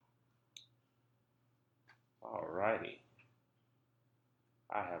Alrighty,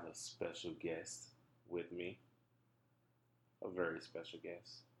 I have a special guest with me, a very special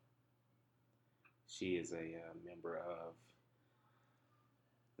guest. She is a member of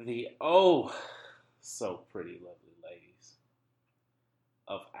the so pretty, lovely ladies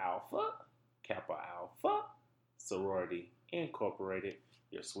of Alpha, Kappa Alpha, Sorority Incorporated.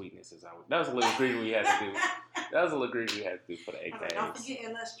 Your sweetness is out. That was a little agreement we had to do. That was a little agreement we had to do for the AKs. Don't forget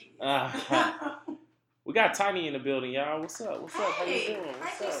illustrious. We got Tiny in the building, y'all. What's up? What's up? How you doing?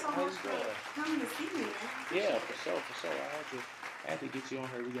 What's Thank you up? so How much you for doing? coming to see me, man. Yeah, for sure. I had to get you on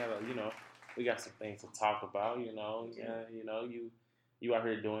here. We gotta, we got some things to talk about. You out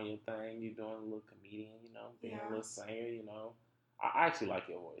here doing your thing. You doing a little comedian. Being a little singer. I actually like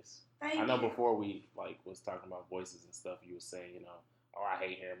your voice. Thank I know you. before we was talking about voices and stuff, you were saying, oh, I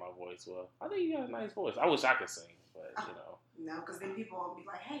hate hearing my voice. Well, I think you got a nice voice. I wish I could sing, but No, because then people will be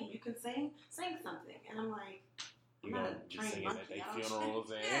like, "Hey, you can sing something," and I'm like, you I'm know, not a just trained singing monkey. at their I don't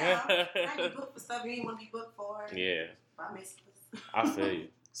funerals and I get booked for stuff you didn't want to be booked for. yeah, By messages. I feel you.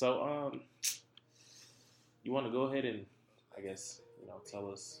 So, you want to go ahead and, I guess,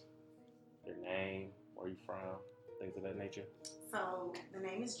 tell us your name, where you from, things of that nature. So the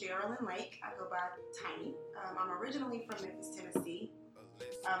name is Geraldine Lake. I go by Tiny. I'm originally from Memphis, Tennessee.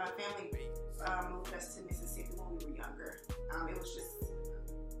 My family moved us to Mississippi when we were younger. It was just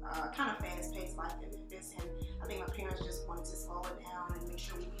kind of fast-paced life in Memphis, and I think my parents just wanted to slow it down and make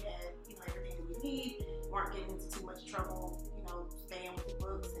sure we had, everything that we need, weren't getting into too much trouble, staying with the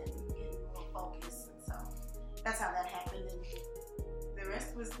books and getting more focused, and so that's how that happened, and the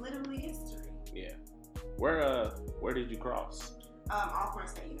rest was literally history. Yeah. Where did you cross? Alcorn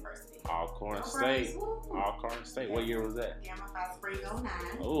State University. Alcorn State. Alcorn State. What year was that? Yeah, I'm about Spring 09.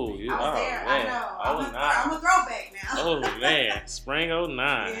 Oh, you. I was there. I know. I'm a throwback now. Oh man, Spring 09.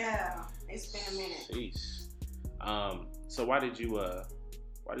 Yeah, it's been a minute. Sheesh. So why did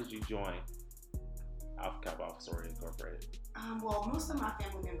you join Alpha Kappa Alpha Sorority Incorporated? Well, most of my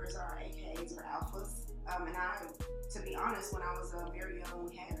family members are AKs or Alphas, and I, to be honest, when I was very young,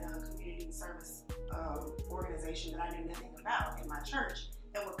 we had a community service organization that I knew nothing about in my church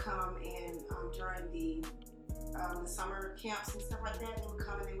that would come and during the summer camps and stuff like that, they would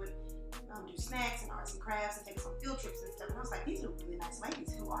come and they would do snacks and arts and crafts and take us on field trips and stuff. And I was like, these are really nice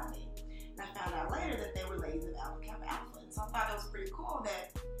ladies. Who are they? And I found out later that they were ladies of Alpha Kappa Alpha. And so I thought it was pretty cool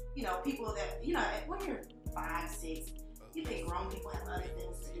that, people that, when you're 5, 6, you think grown people have other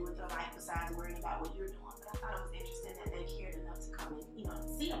things to do with their life besides worrying about what you're doing. But I thought it was interesting that they cared enough to come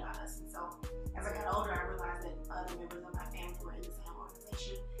and, see about us. And so as I got older, I realized that other members of my family were in the same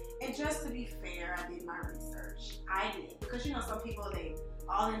organization. And just to be fair, I did my research. I did. Because, some people,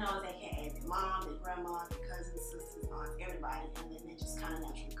 all they know is they had their mom, their grandma, their cousins, sisters, aunts, everybody. And then they just kind of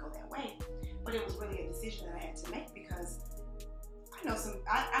naturally go that way. But it was really a decision that I had to make because I know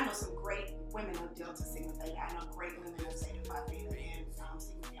some great women of Delta Sigma Theta. I know great women of Zeta Phi Theta and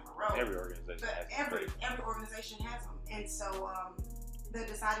Sigma Gamma Rho. Every organization has them. Every organization has them. And so the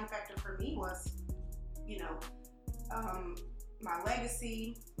deciding factor for me was, my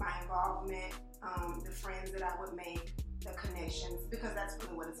legacy, my involvement, the friends that I would make, the connections, because that's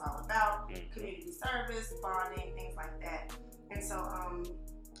really what it's all about. Mm-hmm. Community service, bonding, things like that. And so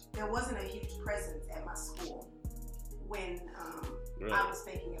there wasn't a huge presence at my school when Really? I was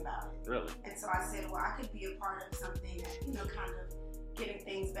thinking about it. Really? And so I said, well, I could be a part of something that, kind of getting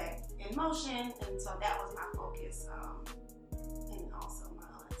things back in motion. And so that was my focus. And also my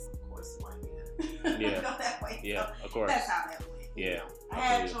aunts, of course, wanted me to go that way. Yeah, so of course. That's how that went. Yeah. I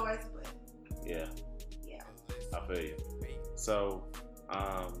had a choice, but yeah. Yeah. I feel you. So,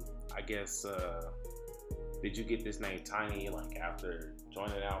 I guess, did you get this name Tiny, like, after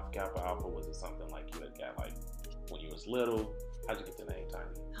joining Alpha Kappa Alpha? Was it something like you had got, like, when you was little? How'd you get the name Tiny?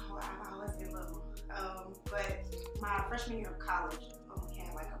 Oh, I've always been little. But my freshman year of college, we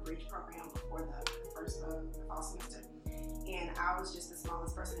had, like, a bridge program before the first the fall semester. And I was just the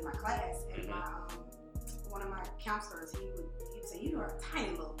smallest person in my class. And one of my counselors, he would say, "You are a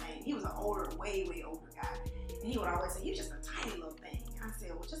tiny little thing." He was an way older guy. And he would always say, "You're just a tiny little thing." And I said,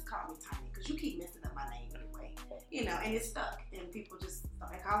 "Well, just call me Tiny, because you keep messing up my name anyway." And it stuck. And people just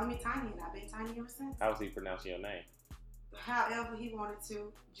started calling me Tiny, and I've been Tiny ever since. How was he pronouncing your name? However he wanted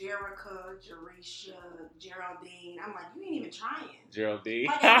to. Jerica, Jerisha, Geraldine. I'm like, you ain't even trying. Geraldine.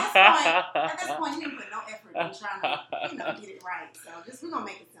 Like at this point, you didn't put no effort in trying to, get it right. So we're gonna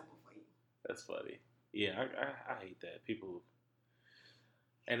make it simple for you. That's funny. Yeah, I hate that people,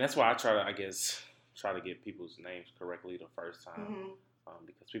 and that's why I try to get people's names correctly the first time,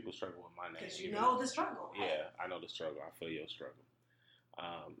 because people struggle with my name. Because you know the struggle. Right? Yeah, I know the struggle. I feel your struggle.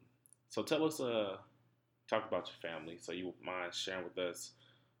 So tell talked about your family. So you mind sharing with us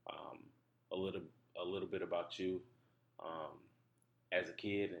a little bit about you as a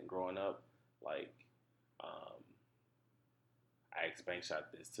kid and growing up? Like, I asked Bank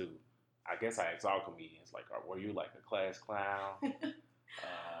Shot this too. I guess I asked all comedians, like, were you like a class clown?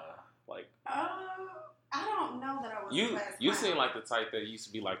 I don't know that I was a class You clown. seem like the type that used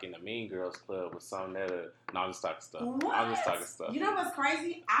to be like in the Mean Girls Club with some that no, I'm just talking stuff. What? I'm just talking stuff. You know what's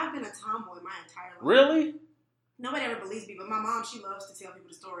crazy? I've been a tomboy my entire life. Really? Nobody ever believes me, but my mom, she loves to tell people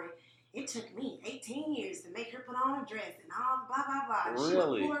the story. It took me 18 years to make her put on a dress and all blah, blah, blah.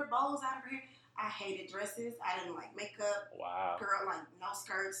 Really? She would pull her bows out of her hair. I hated dresses. I didn't like makeup. Wow. Girl, like no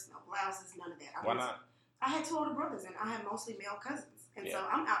skirts, no blouses, none of that. Why not? I had 2 older brothers and I had mostly male cousins. And Yeah. so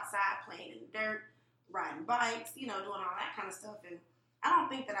I'm outside playing in the dirt, riding bikes, doing all that kind of stuff. And I don't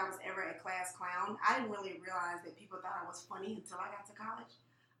think that I was ever a class clown. I didn't really realize that people thought I was funny until I got to college.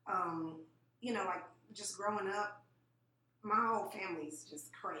 Like just growing up, my whole family's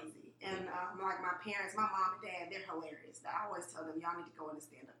just crazy. And like my parents, my mom and dad, they're hilarious. I always tell them, y'all need to go into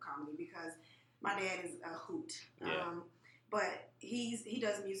stand-up comedy because my dad is a hoot. Yeah. But he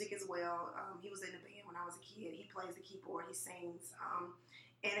does music as well. He was in a band when I was a kid. He plays the keyboard. He sings.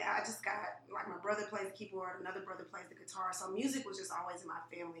 And I just got, like, my brother plays the keyboard. Another brother plays the guitar. So music was just always in my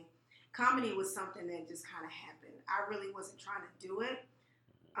family. Comedy was something that just kind of happened. I really wasn't trying to do it.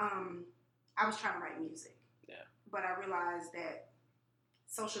 I was trying to write music. Yeah. But I realized that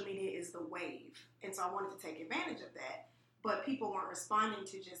social media is the wave. And so I wanted to take advantage of that. But people weren't responding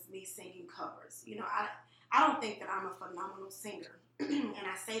to just me singing covers. I don't think that I'm a phenomenal singer. And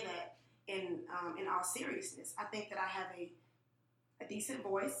I say that in all seriousness. I think that I have a decent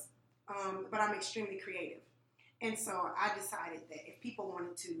voice, but I'm extremely creative. And so I decided that if people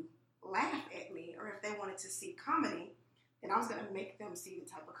wanted to laugh at me or if they wanted to see comedy, then I was going to make them see the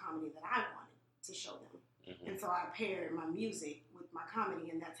type of comedy that I wanted to show them. Mm-hmm. And so I paired my music with my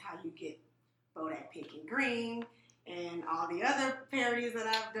comedy, and that's how you get Bodak Pink and Green and all the other parodies that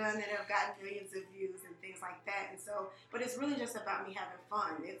I've done that have gotten millions of views and things like that. And so, but it's really just about me having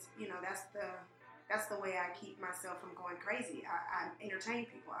fun. It's, that's the way I keep myself from going crazy. I entertain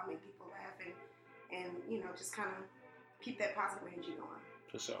people. I make people laugh and just kind of keep that positive energy going.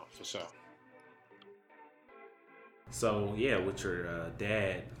 For sure. So, yeah, with your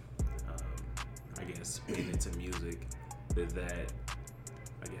dad, I guess, getting into music, did that,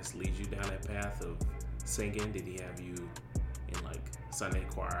 I guess, lead you down that path of singing? Did he have you in, like, Sunday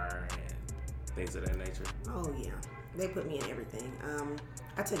choir and things of that nature? Oh, yeah. They put me in everything.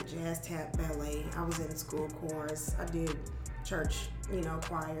 I took jazz, tap, ballet. I was in school chorus. I did church,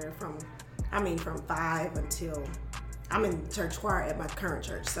 choir from 5 until I'm in church choir at my current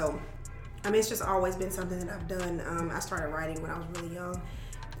church. So, it's just always been something that I've done. I started writing when I was really young.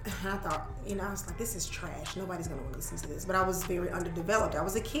 And I thought, I was like, this is trash. Nobody's going to want to listen to this. But I was very underdeveloped. I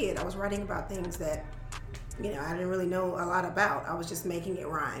was a kid. I was writing about things that, I didn't really know a lot about. I was just making it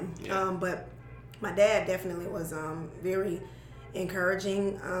rhyme. Yeah. But my dad definitely was very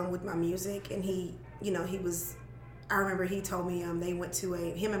encouraging with my music. And he was, I remember he told me they went to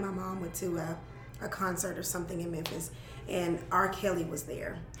him and my mom went to a concert or something in Memphis. And R. Kelly was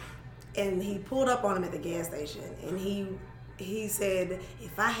there. And he pulled up on him at the gas station. And he said,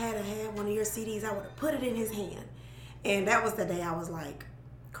 if I had one of your CDs, I would have put it in his hand. And that was the day I was like,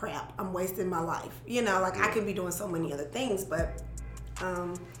 crap, I'm wasting my life. I could be doing so many other things. But,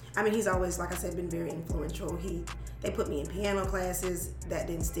 he's always, like I said, been very influential. They put me in piano classes. That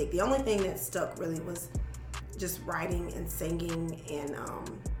didn't stick. The only thing that stuck really was just writing and singing and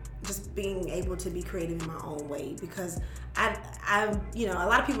just being able to be creative in my own way. Because I a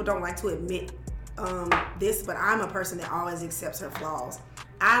lot of people don't like to admit this, but I'm a person that always accepts her flaws.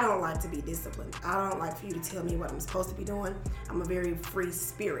 I don't like to be disciplined. I don't like for you to tell me what I'm supposed to be doing. I'm a very free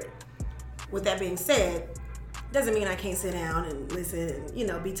spirit. With that being said, doesn't mean I can't sit down and listen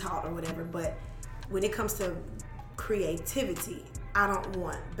and, be taught or whatever, but when it comes to creativity, I don't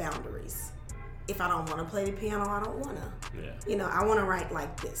want boundaries. If I don't want to play the piano, I don't want to. Yeah. I want to write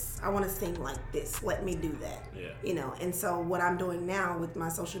like this. I want to sing like this. Let me do that. Yeah. And so what I'm doing now with my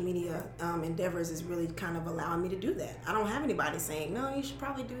social media endeavors is really kind of allowing me to do that. I don't have anybody saying, no, you should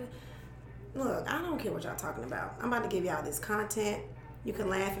probably do it. Look, I don't care what y'all talking about. I'm about to give y'all this content. You can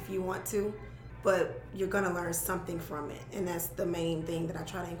laugh if you want to, but you're going to learn something from it. And that's the main thing that I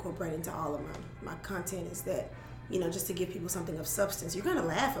try to incorporate into all of my content is that, just to give people something of substance. You're going to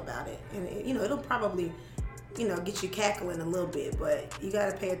laugh about it. And, it'll probably, get you cackling a little bit, but you got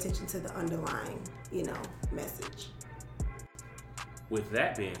to pay attention to the underlying, message. With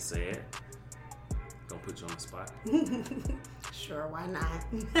that being said, Gonna put you on the spot. Sure, why not?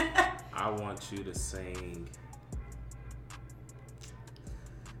 I want you to sing.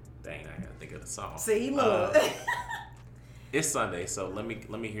 Dang, I gotta think of the song. See, look. It's Sunday, so let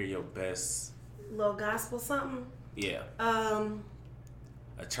me hear your best. Little gospel something. Yeah.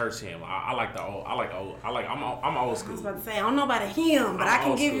 A church hymn. I like the old. I'm old school. I was about to say I don't know about a hymn, but I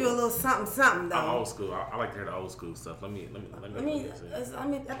can give you a little something though. I'm old school. I like to hear the old school stuff. Let me.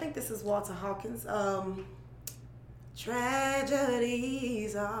 I think this is Walter Hawkins.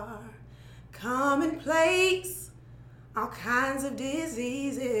 Tragedies are commonplace. All kinds of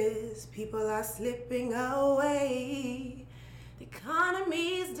diseases. People are slipping away. The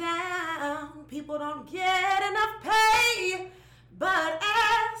economy's down. People don't get enough pay. But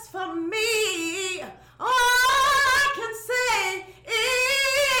as for me, all I can say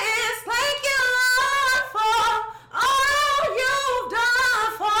is thank you, Lord, for all you've done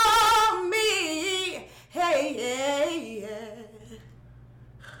for me. Hey, yeah.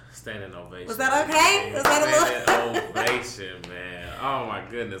 Standing ovation. Was that okay? Was that a little ovation, man? Oh my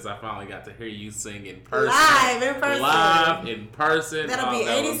goodness! I finally got to hear you sing in person. Live in person. That'll be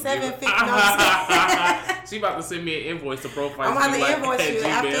 $87.50. She about to send me an invoice to Profile. I'm about to invoice you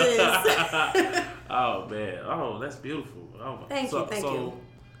after this. Oh man! Oh, that's beautiful. Oh, thank you. So,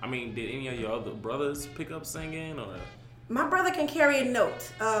 I mean, did any of your other brothers pick up singing or? My brother can carry a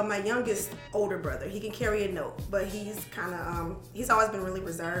note. My youngest older brother, he can carry a note, but he's kind of he's always been really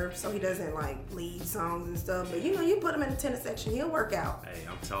reserved, so he doesn't like lead songs and stuff. But you put him in the tenor section, he'll work out. Hey,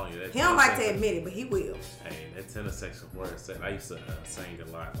 I'm telling you that. He don't like to admit it, but he will. Hey, that tenor section where it's at. I used to sing a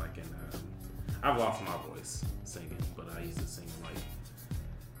lot, like in. I've lost my voice singing, but I used to sing like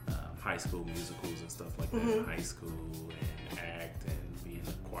high school musicals and stuff like that. In high school and act and be in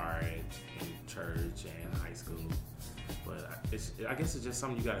the choir in church and high school. But I guess it's just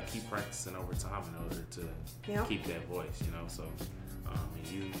something you got to keep practicing over time in order to keep that voice, you know. So, and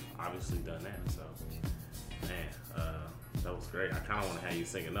you've obviously done that. So, man, that was great. I kind of want to have you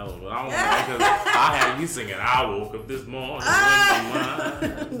sing another one, but I don't want to because I have you singing. I woke up this morning.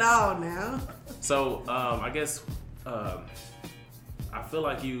 No. So, I guess I feel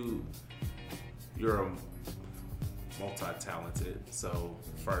like you're a multi-talented. So,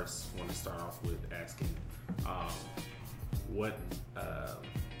 first, I want to start off with asking. What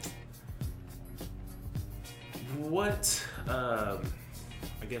I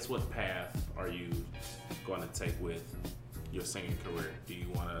guess what path are you going to take with your singing career? Do you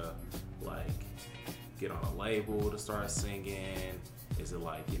want to like get on a label to start singing? Is it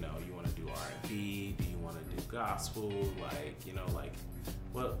like, you want to do R&B? Do you want to do gospel? Like, like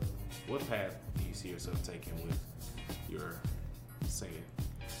what path do you see yourself taking with your singing?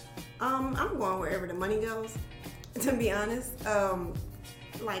 I'm going wherever the money goes. To be honest,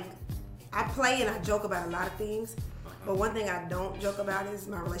 like I play and I joke about a lot of things, but one thing I don't joke about is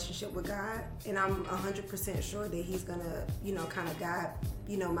my relationship with God, and I'm 100% sure that He's gonna, kind of guide,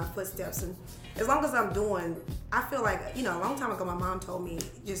 my footsteps. And as long as I'm doing, I feel like, a long time ago, my mom told me,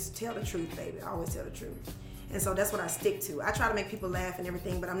 just tell the truth, baby. I always tell the truth, and so that's what I stick to. I try to make people laugh and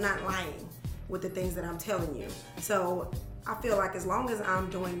everything, but I'm not lying with the things that I'm telling you. So I feel like as long as I'm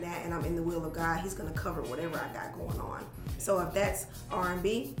doing that and I'm in the will of God, He's gonna cover whatever I got going on. So if that's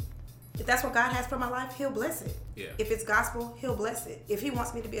R&B, if that's what God has for my life, He'll bless it. Yeah. If it's gospel, He'll bless it. If He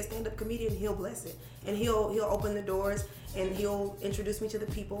wants me to be a stand-up comedian, He'll bless it. And He'll open the doors, and He'll introduce me to the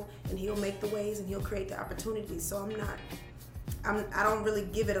people, and He'll make the ways, and He'll create the opportunities. So I don't really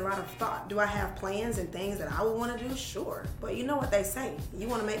give it a lot of thought. Do I have plans and things that I would want to do? Sure. But you know what they say. You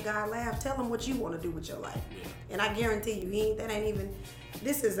want to make God laugh, tell Him what you want to do with your life. Yeah. And I guarantee you,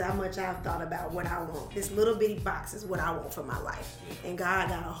 this is how much I've thought about what I want. This little bitty box is what I want for my life. Yeah. And God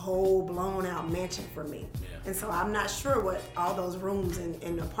got a whole blown out mansion for me. Yeah. And so I'm not sure what all those rooms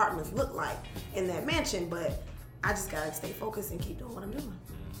and apartments look like in that mansion, but I just got to stay focused and keep doing what I'm doing.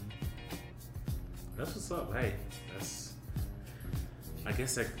 Mm-hmm. That's what's up. Hey, I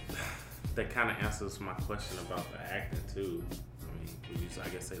guess that kind of answers my question about the acting too. I mean, would you,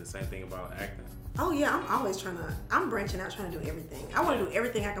 say the same thing about acting? Oh yeah, I'm branching out, trying to do everything. I want to do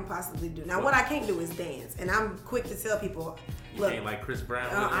everything I can possibly do. Now, what I can't do is dance, and I'm quick to tell people, you look, ain't like Chris Brown.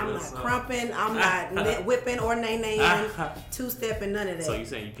 I'm not crumping, I'm not whipping or nay-naying, two-stepping, none of that. So you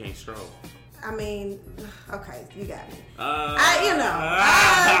saying you can't stroll? I mean, okay, you got me.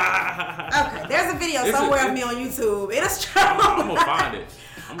 Okay, there's a video somewhere of me on YouTube. It'll show. I'm gonna find it.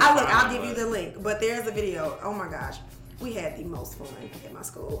 I'll give you the link. But there's a video. Oh my gosh, we had the most fun at my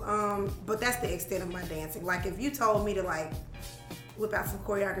school. But that's the extent of my dancing. Like if you told me to whip out some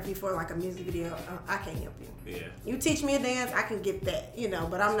choreography for like a music video, I can't help you. Yeah. You teach me a dance, I can get that,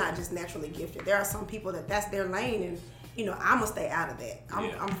 but I'm not just naturally gifted. There are some people that's their lane, and I'm gonna stay out of that.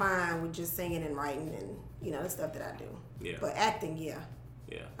 I'm fine with just singing and writing and the stuff that I do. Yeah. But acting, yeah,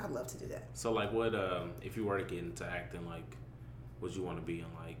 Yeah. I'd love to do that. So, like, what if you were to get into acting, like, would you want to be in,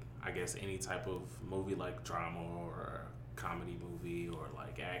 like, I guess any type of movie, like drama or comedy movie or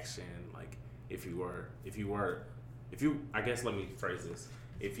like action? Like, I guess let me phrase this: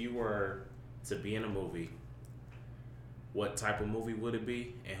 if you were to be in a movie, what type of movie would it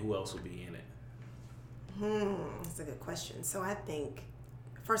be, and who else would be in it? That's a good question. So I think,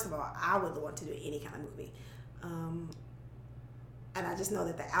 first of all, I would want to do any kind of movie. And I just know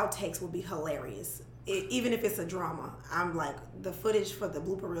that the outtakes will be hilarious. Even if it's a drama, I'm like, the footage for the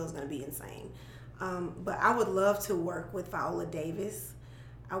blooper reel is going to be insane. But I would love to work with Viola Davis.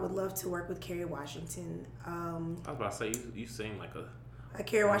 I would love to work with Kerry Washington. I was about to say, you seem like a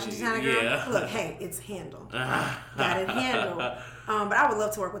Kerry Washington kind of girl. Yeah. Look, hey, it's handled. Got it handled. But I would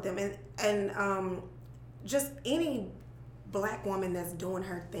love to work with them. And just any black woman that's doing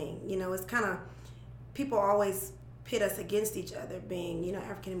her thing. It's kind of, people always pit us against each other, being,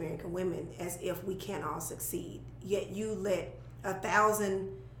 African American women, as if we can't all succeed. Yet you let 1,000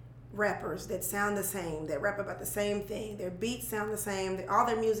 rappers that sound the same, that rap about the same thing, their beats sound the same, all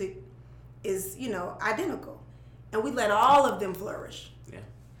their music is, identical. And we let all of them flourish. Yeah.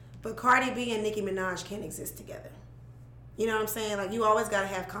 But Cardi B and Nicki Minaj can't exist together. You know what I'm saying? Like, you always got to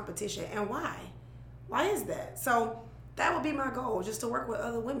have competition. And why? Why is that? So that would be my goal, just to work with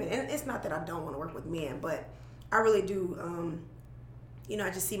other women. And it's not that I don't want to work with men, but I really do. I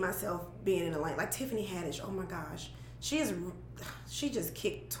just see myself being in a lane. Like Tiffany Haddish, oh my gosh. She just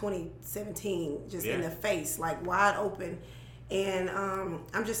kicked 2017 just in the face, like wide open. And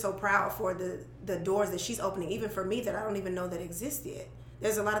I'm just so proud for the doors that she's opening, even for me, that I don't even know that exist yet.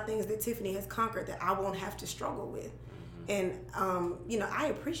 There's a lot of things that Tiffany has conquered that I won't have to struggle with. Mm-hmm. And, I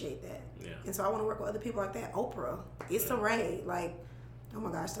appreciate that. Yeah. And so I want to work with other people like that. Oprah, Issa Rae, like, oh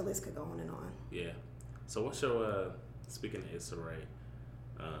my gosh, the list could go on and on. Yeah. So what's your, speaking of Issa Rae,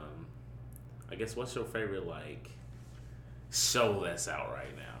 I guess what's your favorite, like, show that's out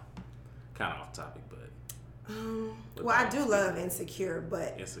right now? Kind of off topic, but. Well, I do love Insecure,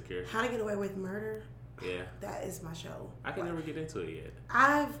 but Insecure. How to Get Away with Murder. Yeah. That is my show. I can never get into it yet.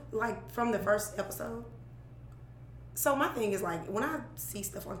 I've, from the first episode. So my thing is, when I see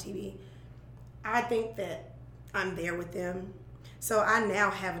stuff on TV, I think that I'm there with them. So I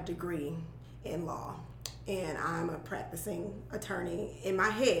now have a degree in law, and I'm a practicing attorney in my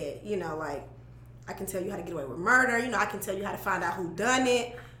head. I can tell you how to get away with murder. I can tell you how to find out who done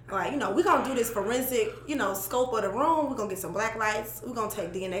it. Like, we're going to do this forensic, scope of the room. We're going to get some black lights. We're going to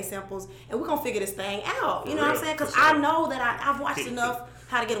take DNA samples, and we're going to figure this thing out. You know what I'm saying? Because I know that I've watched enough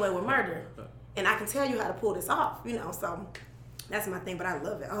How to Get Away with Murder, and I can tell you how to pull this off, so that's my thing, but I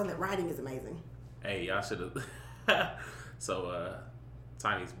love it. Oh, the writing is amazing. Hey, y'all should have. So,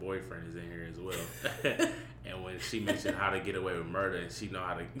 Tiny's boyfriend is in here as well. And when she mentioned How to Get Away with Murder, and she know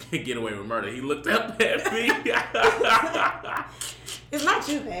how to get away with murder, he looked up at me. It's not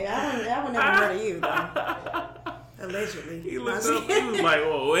you, babe. I would never murder you, though. Allegedly. He looked up, he was like,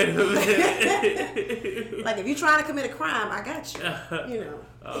 whoa, wait a minute. Like, if you're trying to commit a crime, I got you.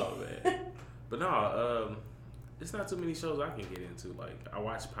 Oh, man. But no, it's not too many shows I can get into. Like, I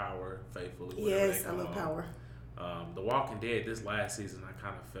watch Power faithfully. Yes, I love Power. The Walking Dead, this last season, I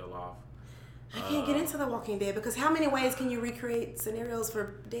kind of fell off. I can't get into The Walking Dead because how many ways can you recreate scenarios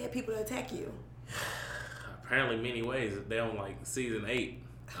for dead people to attack you? Apparently many ways. They on like season 8,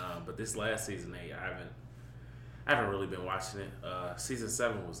 but this last season 8, I haven't really been watching it. Season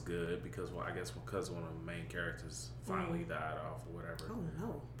 7 was good because one of the main characters finally died off or whatever. Oh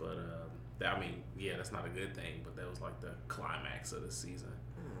no! But that's not a good thing. But that was like the climax of the season.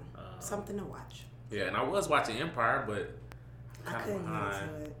 Something to watch. Yeah, and I was watching Empire, but I couldn't get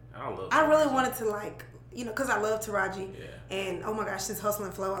into it. I really wanted to because I love Taraji. Yeah. And oh my gosh, since Hustle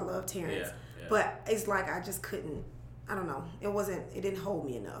and Flow, I love Terrence. Yeah. But it's like I just couldn't. I don't know. It didn't hold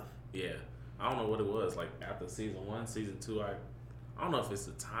me enough. Yeah. I don't know what it was. Like after season 1, season 2, I don't know if it's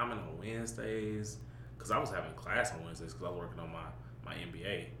the timing on Wednesdays, because I was having class on Wednesdays because I was working on my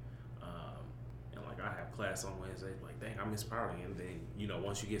MBA. And like I have class on Wednesday, like dang, I miss Power. And then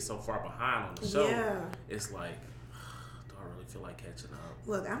once you get so far behind on the show, it's like, do I really feel like catching up?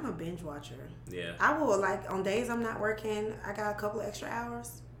 Look, I'm a binge watcher. Yeah. I will on days I'm not working, I got a couple of extra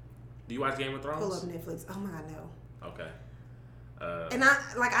hours. Do you watch Game of Thrones? Pull up Netflix. Oh my God, no. Okay. And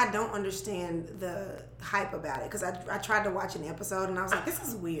I don't understand the hype about it because I tried to watch an episode and I was like, this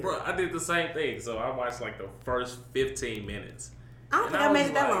is weird. Bro, I did the same thing. So I watched like the first 15 minutes I don't think I made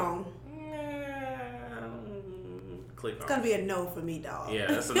it that long. Click It's off. gonna be a no for me, dog. Yeah,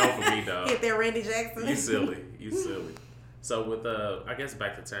 that's a no for me, dog. Hit that Randy Jackson. You silly. So with I guess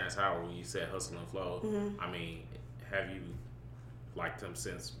back to Terrence Howard when you said Hustle and Flow. Mm-hmm. I mean, have you liked him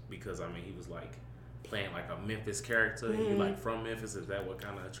since? Because I mean, he was like playing like a Memphis character. Mm-hmm. You like from Memphis? Is that what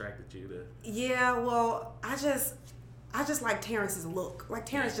kind of attracted you to? Yeah, well, I just like Terrence's look. Like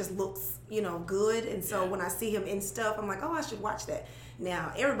Terrence just looks, good, and so when I see him in stuff, I'm like, oh, I should watch that.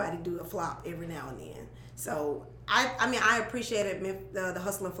 Now everybody do a flop every now and then, so I appreciated the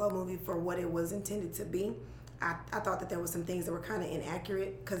Hustle and Flow movie for what it was intended to be. I thought that there was some things that were kind of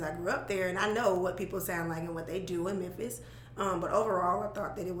inaccurate because I grew up there and I know what people sound like and what they do in Memphis. But overall, I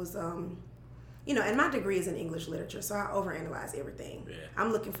thought that it was, and my degree is in English literature, so I overanalyze everything. Yeah.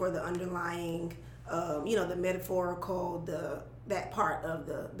 I'm looking for the underlying, the metaphorical, that part of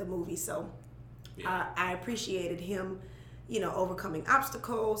the movie. So I appreciated him, overcoming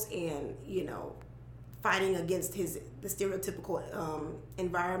obstacles and, fighting against the stereotypical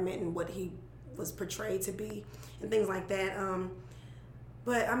environment and what he was portrayed to be and things like that.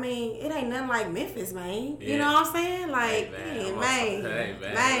 But I mean, it ain't nothing like Memphis, man. Yeah. You know what I'm saying? Like, man.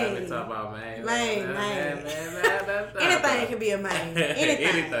 Let me talk about man. Anything can be a man.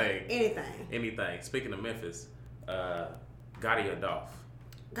 Anything. Speaking of Memphis, Gotti or Dolph?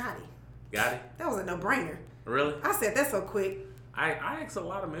 Gotti. Gotti? That was a no-brainer. Really? I said that so quick. I asked a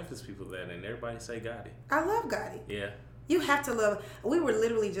lot of Memphis people that, and everybody say Gotti. I love Gotti. Yeah. You have to love. We were in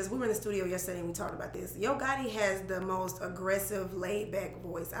the studio yesterday and we talked about this. Yo Gotti has the most aggressive, laid back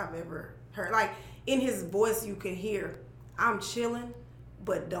voice I've ever heard. Like in his voice, you can hear, "I'm chilling,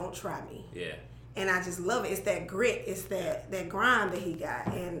 but don't try me." Yeah. And I just love it. It's that grit. It's that grind that he got.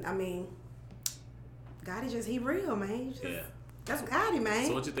 And I mean, Gotti he real, man. That's Gotti, man.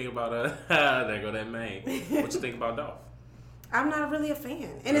 So what you think about there go that man. What you think about Dolph? I'm not really a fan.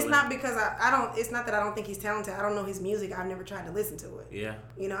 And really? It's not because it's not that I don't think he's talented. I don't know his music. I've never tried to listen to it. Yeah.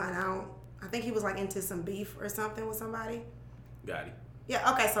 And I think he was like into some beef or something with somebody. Gotti. Yeah,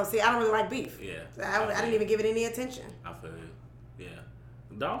 okay, so see, I don't really like beef. Yeah. So I didn't even give it any attention. I feel you. Yeah.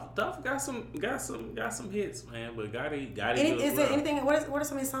 Dolph got some hits, man, but Gotti Is there anything, what are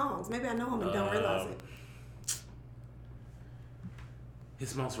some of his songs? Maybe I know him and don't realize it.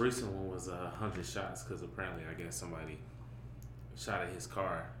 His most recent one was 100 Shots because apparently I guess somebody shot at his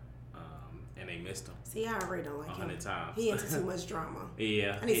car, and they missed him. See, I already don't like 100 him. times. He into too much drama.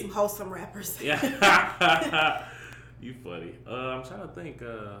 Yeah. I need some wholesome rappers. Yeah. You funny. I'm trying to think.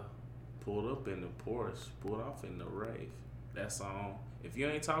 Pulled up in the Porsche, pulled off in the Wraith. That song. If you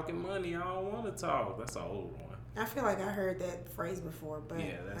ain't talking money, I don't want to talk. That's an old one. I feel like I heard that phrase before, but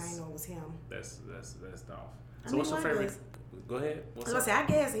yeah, I didn't know it was him. That's Dolph. So what's your favorite? Go ahead. I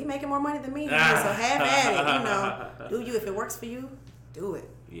guess he making more money than me, so have at it. Do you? If it works for you, do it.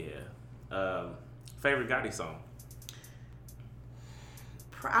 Yeah. Favorite Gotti song?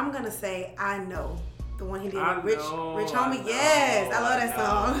 I'm gonna say I Know, the one he did with Rich Homie. I know, Yes, I love that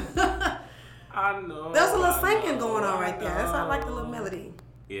song. I know. There's a little singing going on right there. That's I like the little melody.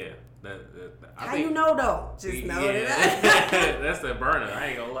 Yeah. How you know though? Just know that. That's the burner. I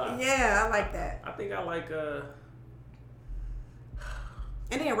ain't gonna lie. Yeah, I like that. I think I like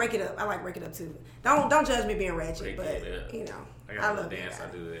And then Rake It Up. I like Rake It Up too. Don't judge me being ratchet, but I love dance. I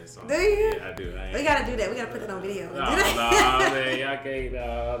do that song. Do you? Yeah, I do. We gotta do that. We gotta put that on video. No, man, y'all can't.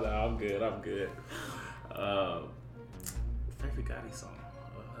 No, I'm good. Favorite Gotti song?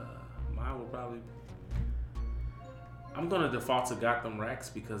 Mine would probably. I'm gonna default to Got Them Racks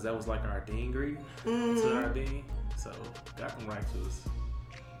because that was like our Dean greeting to our Dean. So Got Them Racks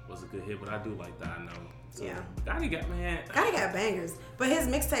was a good hit, but I do like that. I know. So, yeah. Gotti got bangers, but his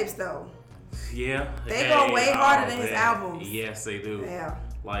mixtapes though. Yeah. They go way harder than his albums. Yes, they do. Yeah.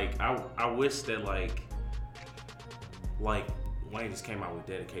 Like I wish that like Wayne just came out with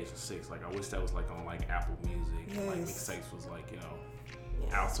Dedication 6. Like I wish that was like on like Apple Music. Yes. Like mixtapes was like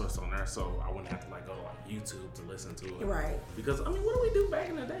outsourced on there, so I wouldn't have to like go to like YouTube to listen to it. Right. Because I mean, what do we do back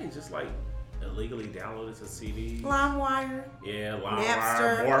in the day? Just like illegally download it to CD. LimeWire. Yeah, LimeWire,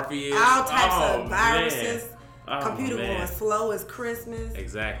 Napster, Morpheus, all types of viruses. Oh, computer going slow as Christmas.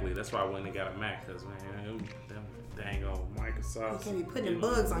 Exactly. That's why I went and got a Mac, because man, them dang old Microsoft. You can't be putting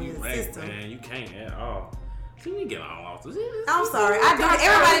bugs on your system. Man, you can't at all. See, we get all off this. I'm sorry.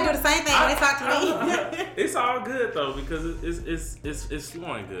 Everybody do the same thing when they talk to me. It's all good though, because it's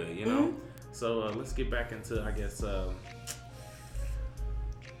flowing good, you know. Mm-hmm. So let's get back into, I guess.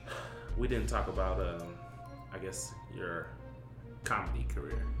 We didn't talk about, I guess, your comedy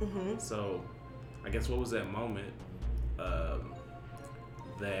career. Mm-hmm. So, I guess what was that moment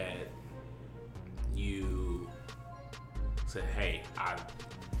that you said, "Hey, I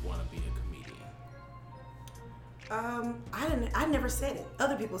want to be a comedian"? I never said it.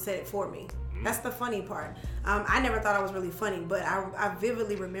 Other people said it for me. That's the funny part. I never thought I was really funny, but I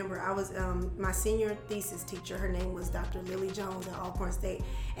vividly remember I was my senior thesis teacher. Her name was Dr. Lily Jones at Alcorn State,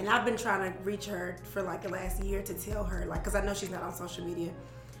 and I've been trying to reach her for like the last year to tell her, like, because I know she's not on social media.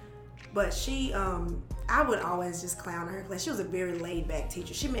 But she, I would always just clown her class. She was a very laid back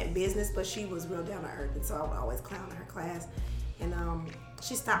teacher. She meant business, but she was real down to earth, and so I would always clown her class. And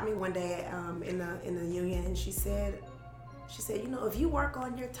she stopped me one day in the union, and she said, you know, if you work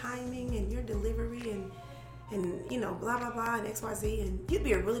on your timing and your delivery and you know, blah, blah, blah, and XYZ, and you'd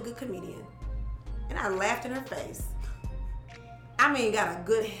be a really good comedian. And I laughed in her face. I mean, got a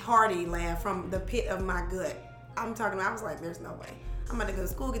good hearty laugh from the pit of my gut. I was like, there's no way. I'm about to go to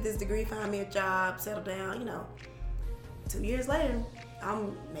school, get this degree, find me a job, settle down, you know. 2 years later,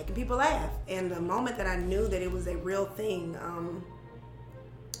 I'm making people laugh. And the moment that I knew that it was a real thing, a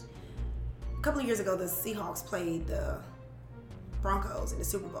couple of years ago, the Seahawks played the Broncos in the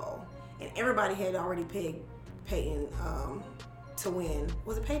Super Bowl, and everybody had already pegged Peyton to win.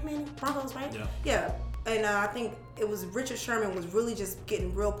 Was it Peyton Manning? Broncos, right? Yeah. And I think it was Richard Sherman was really just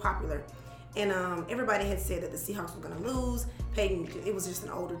getting real popular, and everybody had said that the Seahawks were going to lose. Peyton, it was just an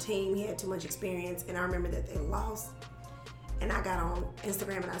older team. He had too much experience, and I remember that they lost. And I got on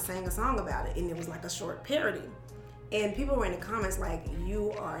Instagram and I sang a song about it, and it was like a short parody. And people were in the comments like,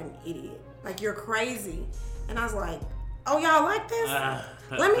 "You are an idiot. Like, you're crazy." And I was like, "Oh, y'all like this?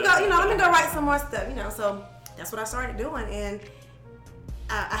 Let me go write some more stuff, you know." So that's what I started doing, and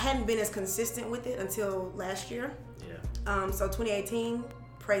I hadn't been as consistent with it until last year. Yeah. So 2018,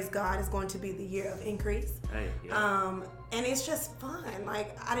 praise God, is going to be the year of increase. Hey, yeah. And it's just fun.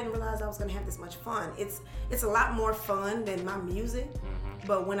 Like, I didn't realize I was gonna have this much fun. It's a lot more fun than my music,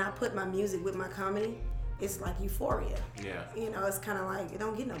 but when I put my music with my comedy, it's like euphoria. Yeah. You know, it's kind of like, it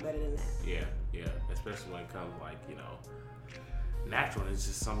don't get no better than that. Yeah. Especially when it comes like, you know, natural. It's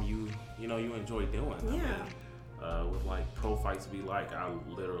just something you enjoy doing. Yeah. I mean, with like Pro Fights Be Like, I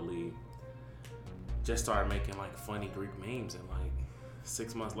literally just started making like funny Greek memes, and like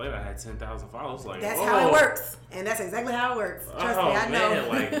 6 months later, I had 10,000 followers. Like, that's how it works, and that's exactly how it works. Trust me, I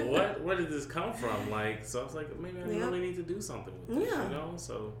know. Man, like where did this come from? Like, so I was like, maybe I really need to do something with this, you know?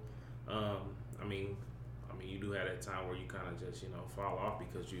 So, I mean, you do have that time where you kind of just, you know, fall off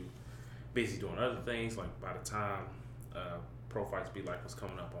because you busy doing other things. Like, by the time Pro Fights Be Like was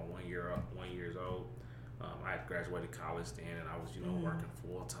coming up on 1 years old, I had graduated college then, and I was, you know, working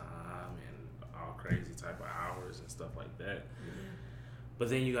full time and all crazy type of hours and stuff like that. But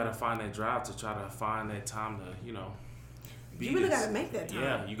then you got to find that drive to try to find that time to, you know, you really got to make that time.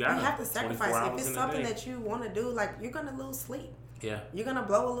 Yeah, you have to sacrifice. If it's something that you want to do, like, you're going to lose sleep. Yeah. You're going to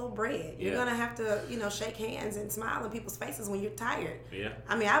blow a little bread. You're going to have to, you know, shake hands and smile in people's faces when you're tired. Yeah.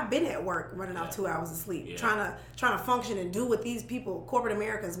 I mean, I've been at work running off 2 hours of sleep, trying to function and do what these people, corporate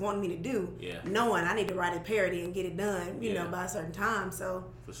America, is wanting me to do, knowing I need to write a parody and get it done, you know, by a certain time. So,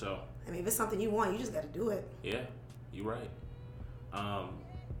 for sure. I mean, if it's something you want, you just got to do it. Yeah, you're right.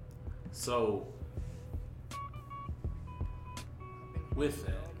 So, with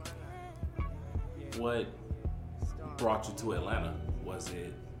that, what brought you to Atlanta? Was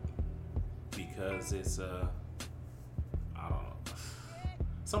it because it's I don't know.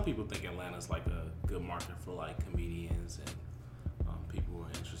 Some people think Atlanta's like a good market for like comedians and people who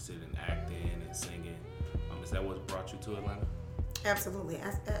are interested in acting and singing. Is that what brought you to Atlanta? Absolutely.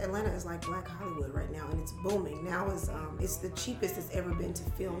 Atlanta is like Black Hollywood right now, and it's booming. Now it's the cheapest it's ever been to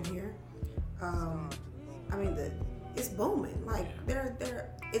film here. I mean, it's booming. Like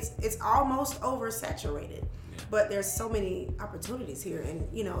it's almost oversaturated, but there's so many opportunities here, and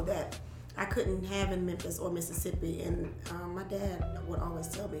you know that I couldn't have in Memphis or Mississippi. And my dad would always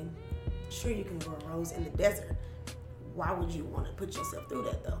tell me, "Sure, you can grow a rose in the desert. Why would you want to put yourself through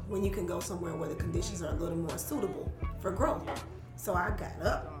that though? When you can go somewhere where the conditions are a little more suitable for growth." So I got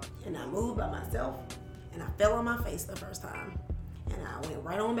up and I moved by myself, and I fell on my face the first time, and I went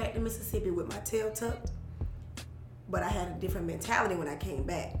right on back to Mississippi with my tail tucked. But I had a different mentality when I came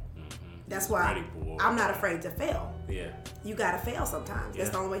back. That's why I'm not afraid to fail. Yeah. You gotta fail sometimes. That's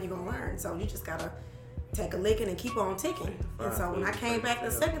the only way you're gonna learn. So you just gotta take a licking and keep on ticking. And so when I came back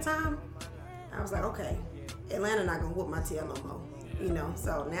the second time, I was like, okay, Atlanta not gonna whoop my tail no more. You know.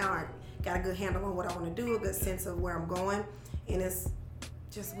 So now I got a good handle on what I want to do, a good sense of where I'm going, and it's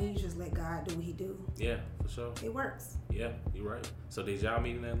just when you just let God do what He do. Yeah, for sure. It works. Yeah, you're right. So did y'all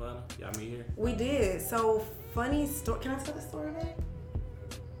meet in Atlanta? Y'all meet here? We did. So funny story. Can I tell the story back?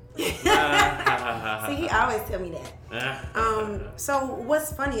 See, he always tell me that. So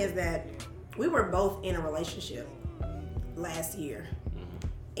what's funny is that we were both in a relationship. last year,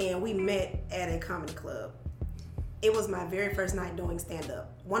 and we met at a comedy club. It was my very first night doing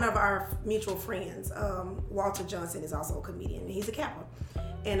stand-up. One of our mutual friends, Walter Johnson, is also a comedian, and he's a Kappa.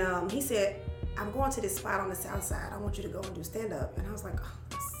 And he said, I'm going to this spot on the south side. I want you to go and do stand-up. And I was like, oh,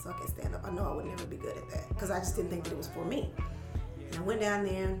 I suck at stand-up. I know I would never be good at that because I just didn't think that it was for me. And I went down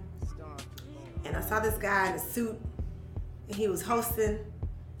there, and I saw this guy in a suit, and he was hosting.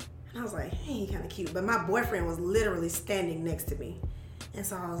 And I was like, hey, he kind of cute. But my boyfriend was literally standing next to me. And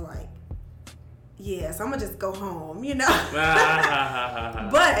so I was like, yeah, so I'm going to just go home, you know.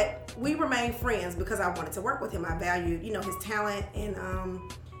 But we remained friends because I wanted to work with him. I valued, you know, his talent.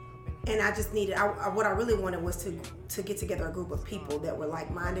 And I just needed, what I really wanted was to get together a group of people that were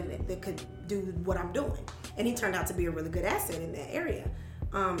like-minded that could do what I'm doing. And he turned out to be a really good asset in that area.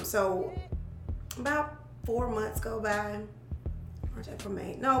 So about 4 months go by. March, April,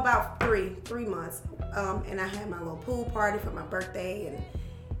 May. No, about three months. And I had my little pool party for my birthday,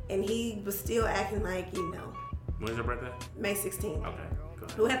 and he was still acting like, you know. When's your birthday? May 16th. Okay, go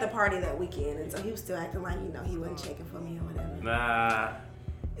ahead. We had the party that weekend, and so he was still acting like, you know, he wasn't checking for me or whatever. Nah.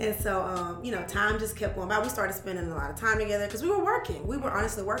 And so, you know, time just kept going by. We started spending a lot of time together because we were working. We were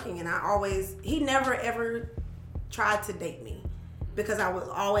honestly working, and he never ever tried to date me because I was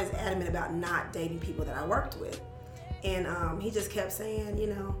always adamant about not dating people that I worked with. And he just kept saying, you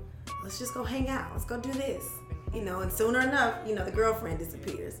know, let's just go hang out. Let's go do this. You know, and sooner enough, you know, the girlfriend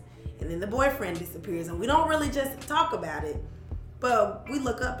disappears. And then the boyfriend disappears. And we don't really just talk about it. But we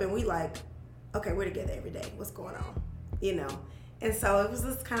look up and we like, okay, we're together every day. What's going on? You know? And so it was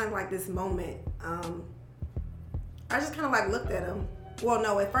just kind of like this moment. I just kind of like looked at him. Well,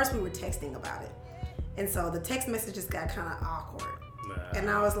 no, at first we were texting about it. And so the text messages got kind of awkward.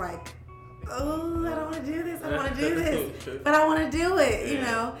 And I was like, oh, I don't want to do this. I don't want to do this. But I want to do it, you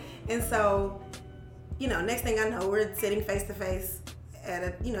know? And so, you know, next thing I know, we're sitting face to face at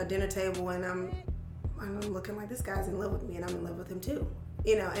a, you know, dinner table, and I'm looking like this guy's in love with me, and I'm in love with him too,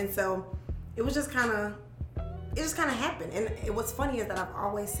 you know? And so it was just kind of, it just kind of happened. And what's funny is that I've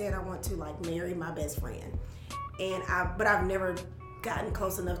always said I want to like marry my best friend, but I've never gotten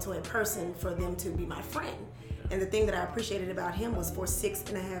close enough to a person for them to be my friend. And the thing that I appreciated about him was for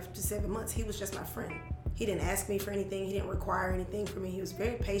 6.5 to 7 months, he was just my friend. He didn't ask me for anything. He didn't require anything from me. He was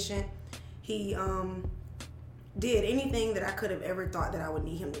very patient. He did anything that I could have ever thought that I would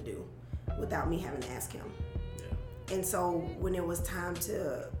need him to do without me having to ask him. Yeah. And so when it was time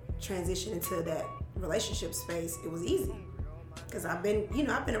to transition into that relationship space, it was easy. Because I've been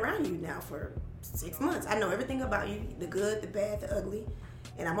around you now for 6 months. I know everything about you, the good, the bad, the ugly,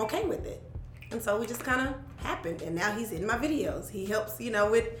 and I'm okay with it. And so we just kind of happened, and now he's in my videos. He helps, you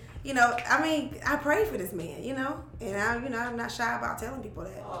know, with, you know, I mean, I pray for this man, you know, and I'm not shy about telling people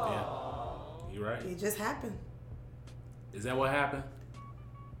that. Yeah, you're right. It just happened. Is that what happened?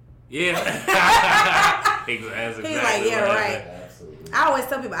 Yeah. He's exactly like, yeah, right. Absolutely. I always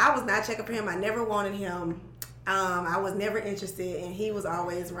tell people I was not checking for him. I never wanted him. I was never interested, and he was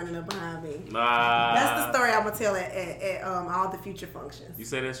always running up behind me. That's the story I'm gonna tell at all the future functions. You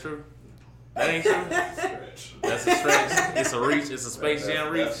say that's true? That ain't true. That's a stretch. It's a reach. It's a Space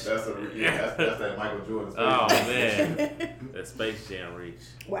Jam reach. That's that Michael Jordan. Oh man, that Space Jam reach.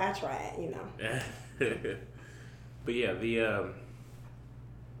 Well, I tried, you know. But yeah, the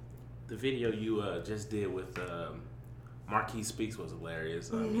video you just did with Marquis Speaks was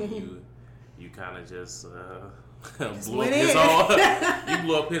hilarious. You kind of just blew up his whole. You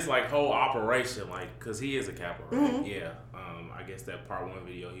blew up his like whole operation, like, cause he is a Kappa, right? Mm-hmm. Yeah. I guess that part 1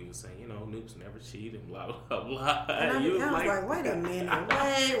 video he was saying, you know, Noops never cheat and blah blah blah. And I was like, wait a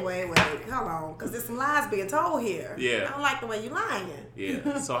minute, wait, hold on, cause there's some lies being told here. Yeah. I don't like the way you lying.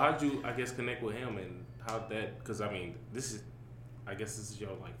 Yeah. So how'd you, I guess, connect with him, and how'd that? Cause I mean, this is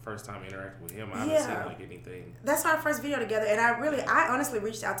your like first time interacting with him. I haven't seen like anything. That's our first video together, and I honestly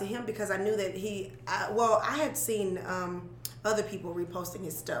reached out to him because I knew that I had seen other people reposting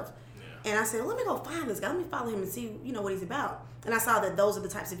his stuff. And I said, let me go find this guy. Let me follow him and see, you know, what he's about. And I saw that those are the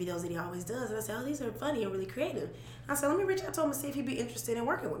types of videos that he always does. And I said, oh, these are funny and really creative. I said, let me reach out to him and see if he'd be interested in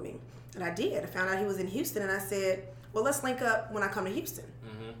working with me. And I did. I found out he was in Houston, and I said, well, let's link up when I come to Houston.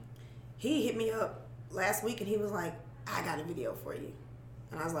 Mm-hmm. He hit me up last week, and he was like, I got a video for you.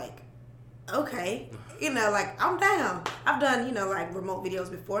 And I was like, okay. You know, like, I'm down. I've done, you know, like remote videos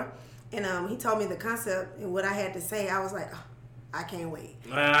before. And he told me the concept and what I had to say. I was like, oh, I can't wait.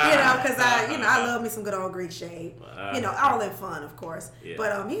 You know, because I love me some good old Greek shade. You know, all in fun, of course. Yeah.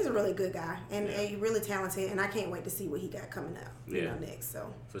 But he's a really good guy and really talented, and I can't wait to see what he got coming out, you know, next.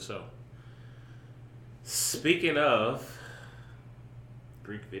 So for sure. Speaking of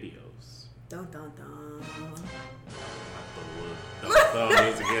Greek videos, Dun dun dun. Throw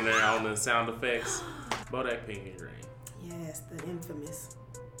music in there on the sound effects. Bodak Pinky Ring. Yes, the infamous.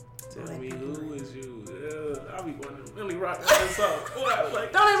 Tell Bodak me Pinky who Ring. is you? I'll be wanting to really rock this song.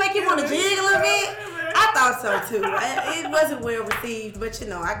 Like, Don't it make you want to jiggle a bit? I thought so too. It wasn't well received, but you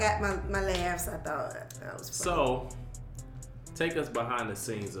know, I got my laughs. I thought that was funny. So, take us behind the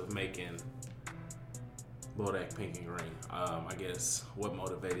scenes of making Bodak Pinky Ring. I guess what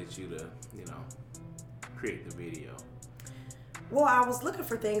motivated you to, create the video? Well, I was looking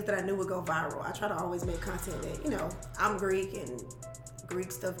for things that I knew would go viral. I try to always make content that, I'm Greek and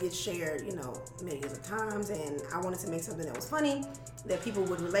Greek stuff gets shared, millions of times. And I wanted to make something that was funny, that people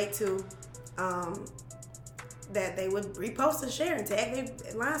would relate to, that they would repost and share and tag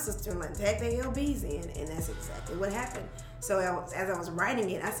their line sister and tag their LBs in. And that's exactly what happened. So as I was writing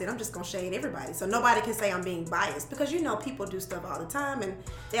it, I said, I'm just going to shade everybody. So nobody can say I'm being biased because, people do stuff all the time and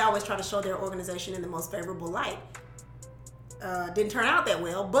they always try to show their organization in the most favorable light. Didn't turn out that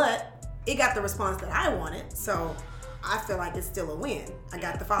well, but it got the response that I wanted. So I feel like it's still a win. I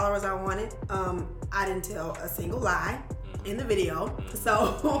got the followers I wanted. I didn't tell a single lie in the video.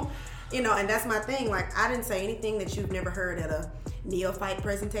 So, and that's my thing. I didn't say anything that you've never heard at a neophyte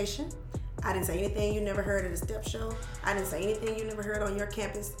presentation. I didn't say anything you never heard at a step show. I didn't say anything you never heard on your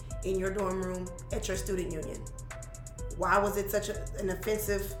campus, in your dorm room, at your student union. Why was it such an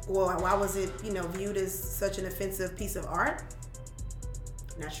offensive, or why was it, viewed as such an offensive piece of art?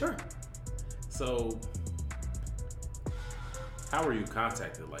 Not sure. So, how were you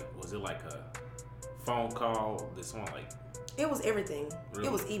contacted? Was it a phone call? Did someone It was everything. Really?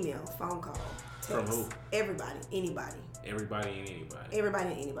 It was email, phone call, text. From who? Everybody, anybody. Everybody and anybody? Everybody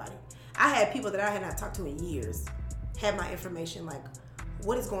and anybody. I had people that I had not talked to in years had my information,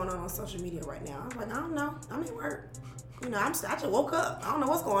 what is going on social media right now? I'm I don't know. I'm at work. I just woke up. I don't know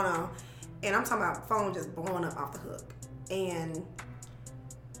what's going on. And I'm talking about phone just blowing up off the hook. And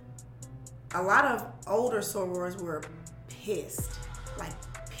a lot of older sorors were pissed.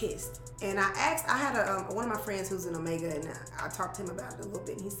 And I had one of my friends who's in Omega, and I talked to him about it a little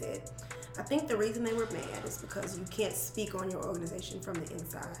bit, and he said, I think the reason they were mad is because you can't speak on your organization from the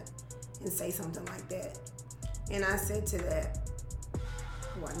inside and say something like that. And I said to that,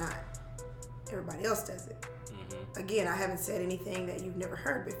 why not? Everybody else does it. Again, I haven't said anything that you've never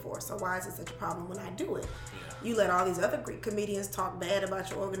heard before, so why is it such a problem when I do it? Yeah. You let all these other Greek comedians talk bad about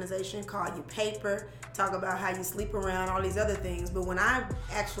your organization, call you paper, talk about how you sleep around, all these other things, but when I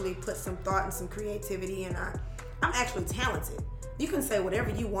actually put some thought and some creativity, and I'm actually talented. You can say whatever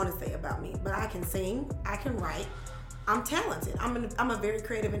you want to say about me, but I can sing, I can write, I'm talented. I'm a very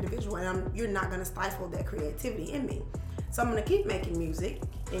creative individual, and you're not going to stifle that creativity in me. So I'm going to keep making music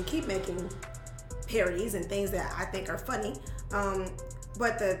and keep making parodies and things that I think are funny.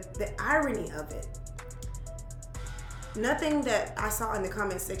 But the irony of it, nothing that I saw in the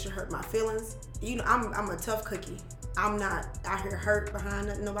comment section hurt my feelings. I'm a tough cookie. I'm not out here hurt behind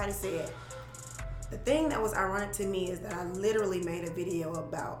nothing nobody said. The thing that was ironic to me is that I literally made a video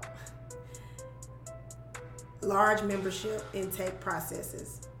about large membership intake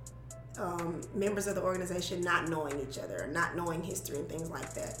processes, members of the organization not knowing each other, not knowing history and things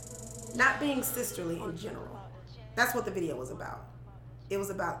like that, not being sisterly in general. That's what the video was about. It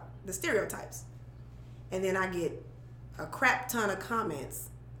was about the stereotypes. And then I get a crap ton of comments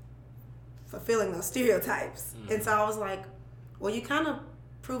fulfilling those stereotypes. And so I was like, well, you kind of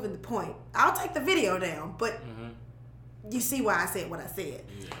proven the point. I'll take the video down, but you see why I said what I said.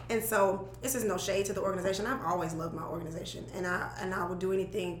 And so this is no shade to the organization. I've always loved my organization, and I would do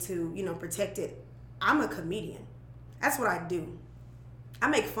anything to protect it. I'm a comedian. That's what I do. I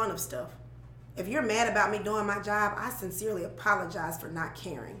make fun of stuff. If you're mad about me doing my job, I sincerely apologize for not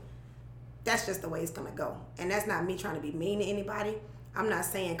caring. That's just the way it's gonna go. And that's not me trying to be mean to anybody. I'm not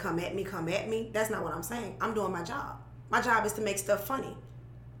saying come at me. That's not what I'm saying. I'm doing my job. My job is to make stuff funny.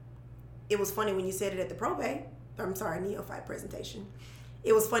 It was funny when you said it at the neophyte presentation.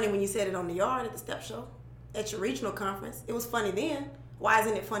 It was funny when you said it on the yard at the step show, at your regional conference. It was funny then. Why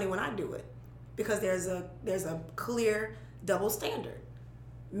isn't it funny when I do it? Because there's a clear double standard.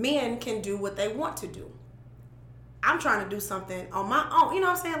 Men can do what they want to do. I'm trying to do something on my own. You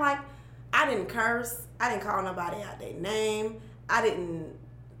know what I'm saying? I didn't curse. I didn't call nobody out their name. I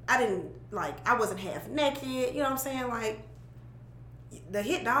wasn't half naked. You know what I'm saying? The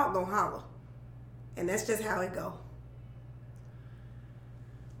hit dog gonna holler. And that's just how it go.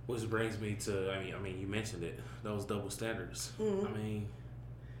 Which brings me to, you mentioned it, those double standards. Mm-hmm.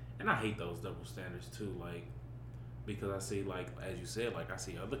 And I hate those double standards too, because I see, as you said, I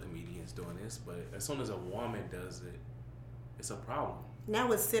see other comedians doing this, but as soon as a woman does it, it's a problem.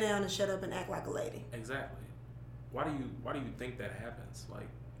 Now it's sit down and shut up and act like a lady. Exactly. Why do you think that happens? Like,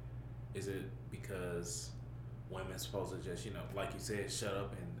 is it because women supposed to just, like you said, shut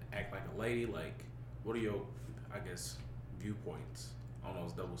up and act like a lady? Like, what are your, I guess, viewpoints on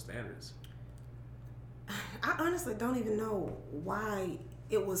those double standards? I honestly don't even know why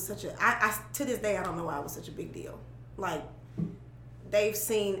it was such a. I to this day I don't know why it was such a big deal. Like, they've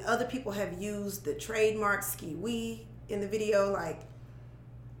seen other people have used the trademark ski wee in the video. Like,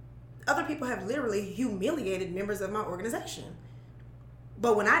 other people have literally humiliated members of my organization.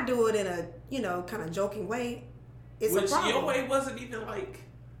 But when I do it in a kind of joking way, it's a problem. Your way wasn't even like.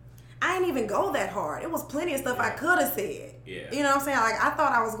 I didn't even go that hard. It was plenty of stuff I could have said. Yeah. You know what I'm saying? Like, I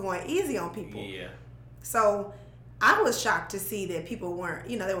thought I was going easy on people. Yeah. So I was shocked to see that people weren't,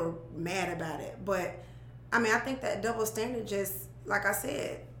 they were mad about it. But I mean, I think that double standard just, like I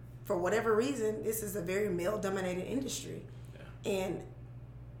said, for whatever reason, this is a very male dominated industry. Yeah. And,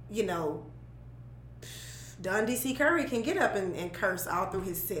 Don DC Curry can get up and curse all through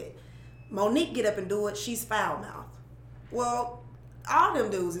his set. Monique get up and do it, she's foul mouth. Well, all them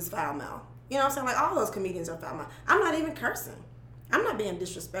dudes is foul mouth. You know what I'm saying? Like, all those comedians are foul mouth. I'm not even cursing. I'm not being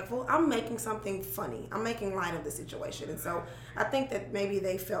disrespectful. I'm making something funny. I'm making light of the situation. And so I think that maybe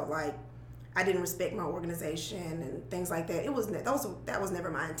they felt like I didn't respect my organization and things like that. That was never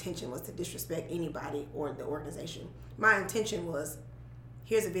my intention, was to disrespect anybody or the organization. My intention was,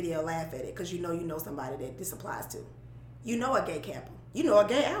 here's a video, laugh at it, because you know somebody that this applies to. You know a gay Kappa. You know a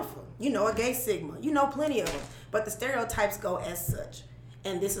gay Alpha. You know a gay Sigma. You know plenty of them. But the stereotypes go as such.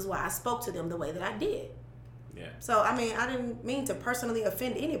 And this is why I spoke to them the way that I did. Yeah. So, I mean, I didn't mean to personally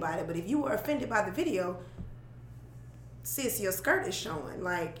offend anybody, but if you were offended by the video, sis, your skirt is showing.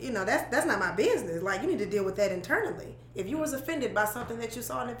 Like, that's not my business. Like, you need to deal with that internally. If you was offended by something that you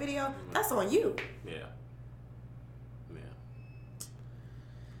saw in the video, that's on you. Yeah.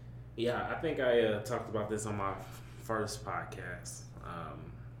 Yeah, I think I talked about this on my first podcast.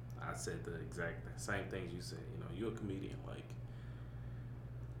 I said the exact same things you said. You're a comedian. Like,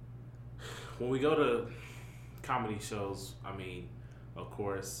 when we go to comedy shows, I mean, of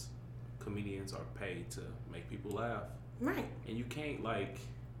course, comedians are paid to make people laugh. Right. And you can't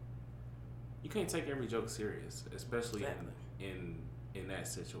take every joke serious, especially in that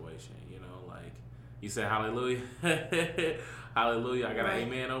situation. Like you said, hallelujah, hallelujah. I got an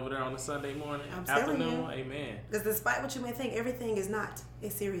amen over there on a Sunday morning, afternoon. Amen. Because despite what you may think, everything is not a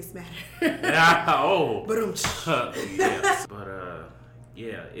serious matter. Oh. Yes. But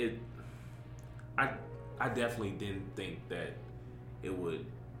yeah, I definitely didn't think that it would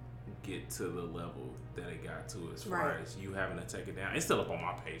get to the level that it got to, as far as you having to take it down. It's still up on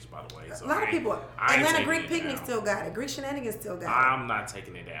my page, by the way. So a lot of people. Atlanta Greek Picnic still got it. Greek Shenanigans still got it. I'm not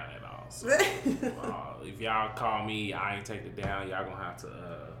taking it down at all. So, if y'all call me, I ain't taking it down. Y'all gonna have to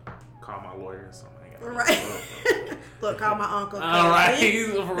call my lawyer or something. Right. Look, call my uncle. All right,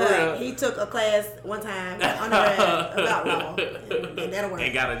 for real. He took a class one time, undergrad, about law, and that'll work.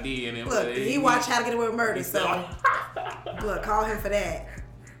 And got a D in him. Look, he watched How to Get Away with Murder, so look, call him for that.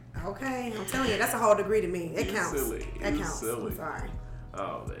 Okay, I'm telling you, that's a whole degree to me. It counts. Silly. That counts. Silly. I'm sorry.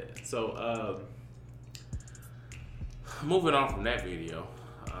 Oh man. So moving on from that video,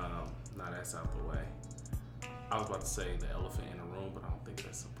 now that's out the way. I was about to say the elephant in the room, but I don't think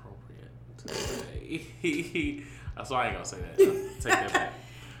that's appropriate to say. So I ain't gonna say that. Take that back.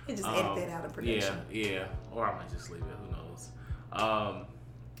 You just edit that out of production. Yeah. Or I might just leave it. Who knows?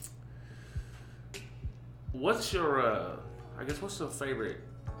 What's your favorite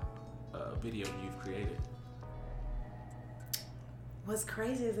video you've created? What's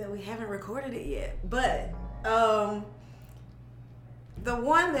crazy is that we haven't recorded it yet, but the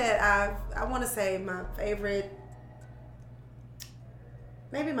one that I want to say my favorite,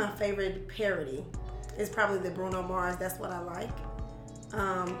 maybe my favorite parody, is probably the Bruno Mars "That's What I Like,"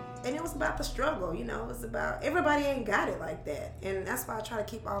 and it was about the struggle. It was about everybody ain't got it like that, and that's why I try to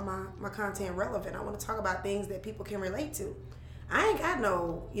keep all my content relevant. I want to talk about things that people can relate to. I ain't got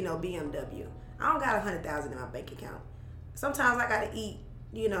no BMW. I don't got 100,000 in my bank account. Sometimes I gotta eat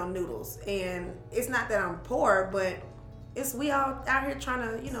noodles, and it's not that I'm poor, but we all out here trying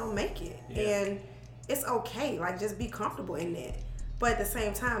to make it, and it's okay. Like, just be comfortable in that, but at the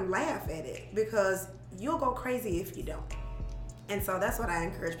same time laugh at it, because you'll go crazy if you don't. And so that's what I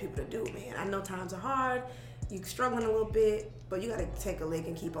encourage people to do, man. I know times are hard, you're struggling a little bit, but you gotta take a lick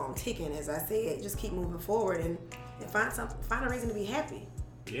and keep on ticking. As I said, just keep moving forward and find a reason to be happy.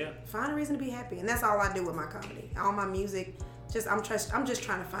 Yeah. Find a reason to be happy, and that's all I do with my comedy. All my music, I'm just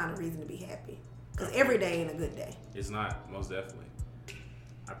trying to find a reason to be happy, because every day ain't a good day. It's not, most definitely.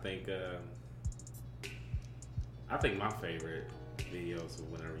 I think my favorite videos of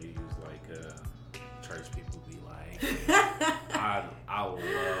whenever you use like church people be like, I love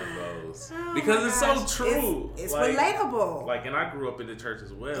those Oh because my it's gosh. so true. It's like, relatable. Like, and I grew up in the church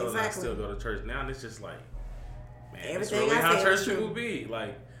as well, and I Exactly. still go to church now, and it's just like, man, it's Everything really I how said church is true. people be.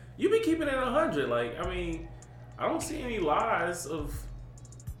 Like, you be keeping it 100. Like, I mean, I don't see any lies of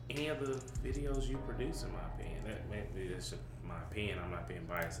any of the videos you produce, in my opinion. That maybe that's just my opinion. I'm not being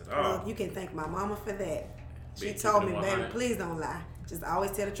biased at all. Look, you can thank my mama for that. She Big told me, keeping it baby, 100. please don't lie. Just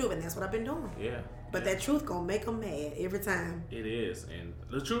always tell the truth, and that's what I've been doing. Yeah. But yeah. that truth gonna make them mad every time. It is, and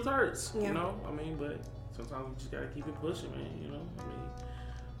the truth hurts, Yeah. you know. I mean, but sometimes you just gotta keep it pushing, man. You know, I mean,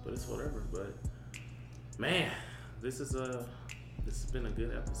 but it's whatever. But man, this has been a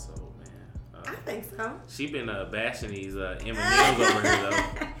good episode, man. I think so. She been bashing these M&Ms over here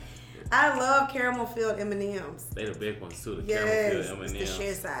though. I love caramel filled M&Ms. They the big ones too. The Yes, caramel it's filled the M&Ms.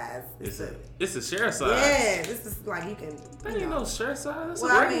 share size. It's a share size. Yeah, this is like you can. That you ain't know. no share size. That's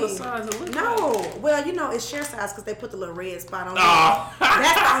Well, a I regular mean, size. It look No, like. well, you know it's share size because they put the little red spot on it. Oh.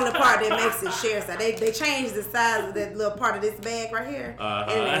 That's the only part that makes it share size. They changed the size of that little part of this bag right here,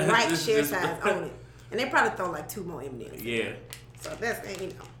 and they write This share is- size on it. And they probably throw like 2 more M&Ms. Yeah. So that's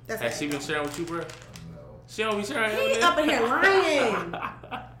that's. Has she been sharing with you, bro? No. She don't be sharing. He M&Ms? up in here lying.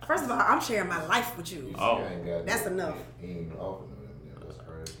 First of all, I'm sharing my life with you. Oh. He ain't got That's no- enough. He ain't offering them. That's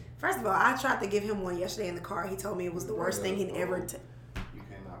crazy. First of all, I tried to give him one yesterday in the car. He told me it was the worst thing he'd ever. You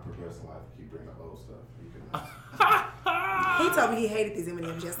cannot progress in life and keep bringing up old stuff. You cannot. He told me he hated these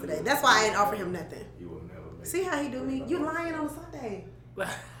M&Ms yesterday. That's why I didn't offer him nothing. You will never make See how he do me? You lying on a Sunday.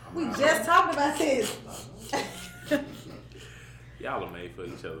 We I'm just talked about this. Y'all are made for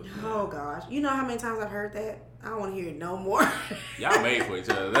each other. Oh gosh, you know how many times I've heard that? I don't want to hear it no more. Y'all made for each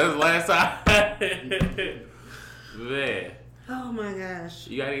other. That's the last time. Man. Oh my gosh.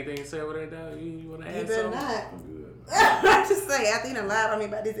 You got anything to say over there, dog? You want to You add better something? not. I'm good. I'm just saying, after you done lied on me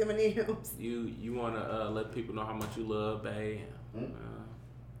about these M&Ms. You want to let people know how much you love, babe?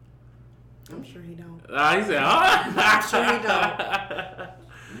 I'm sure he don't. He said, huh? I'm sure he don't.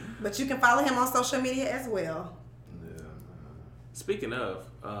 But you can follow him on social media as well. Yeah, man. Speaking of,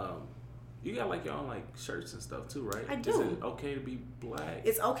 you got like your own like shirts and stuff too, right? I do. Is it okay to be black?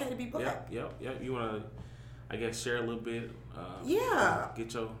 It's okay to be black. Yep. You want to, I guess, share a little bit? Yeah.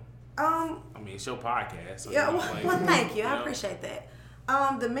 Get your, Um. I mean, it's your podcast. So Yeah. you know, Well, like, well, thank you. I know. appreciate that.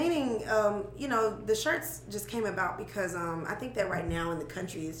 The meaning, you know, the shirts just came about because I think that right now in the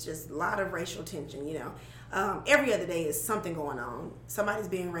country it's just a lot of racial tension. You know, every other day is something going on. Somebody's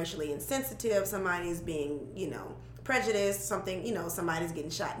being racially insensitive. Somebody's being, you know, prejudiced. Something, you know, somebody's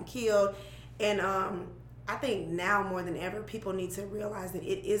getting shot and killed. And I think now more than ever, people need to realize that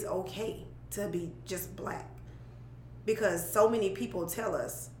it is okay to be just black, because so many people tell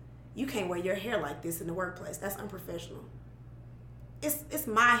us you can't wear your hair like this in the workplace. That's unprofessional. It's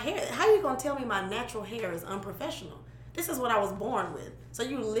my hair. How you gonna tell me my natural hair is unprofessional? This is what I was born with. So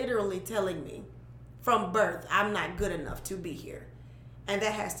you're literally telling me from birth I'm not good enough to be here. And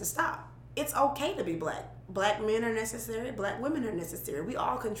that has to stop. It's okay to be black. Black men are necessary. Black women are necessary. We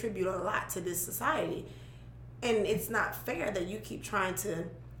all contribute a lot to this society. And it's not fair that you keep trying to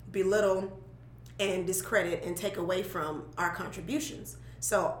belittle and discredit and take away from our contributions.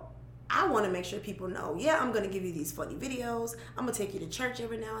 So I want to make sure people know, yeah, I'm going to give you these funny videos. I'm going to take you to church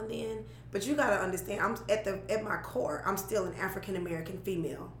every now and then. But you got to understand, I'm at my core, I'm still an African American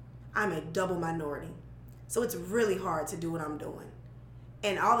female. I'm a double minority. So it's really hard to do what I'm doing.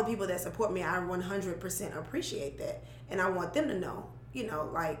 And all the people that support me, I 100% appreciate that. And I want them to know, you know,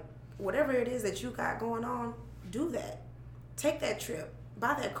 like, whatever it is that you got going on, do that. Take that trip.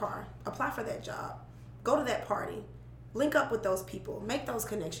 Buy that car. Apply for that job. Go to that party. Link up with those people. Make those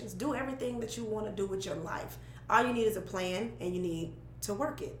connections. Do everything that you want to do with your life. All you need is a plan, and you need to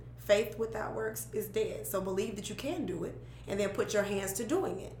work it. Faith without works is dead. So believe that you can do it, and then put your hands to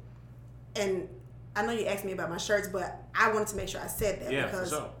doing it. And I know you asked me about my shirts, but I wanted to make sure I said that because,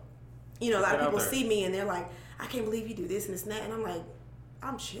 for sure. you know, a lot of Get out people there. see me and they're like, I can't believe you do this and this and that. And I'm like,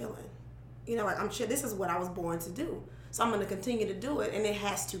 I'm chilling. You know, like, I'm chill. This is what I was born to do. So I'm going to continue to do it, and it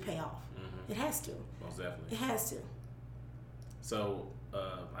has to pay off. Mm-hmm. It has to. Most definitely. It has to. So,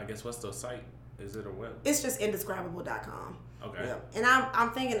 I guess what's the site? Is it a web? It's just indescribable.com. Okay. Yep. And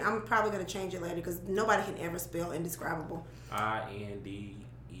I'm thinking I'm probably going to change it later because nobody can ever spell indescribable. INDE.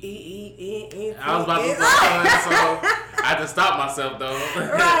 E. I was about to say that, so I had to stop myself though.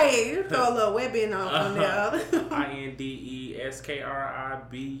 Right. You throw a little web in on there.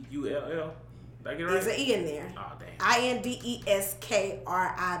 INDESKRIBULL. Did I get it right? There's an E in there. Oh damn.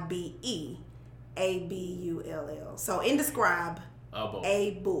 INDESKRIBEABULL. So indescribe Bull.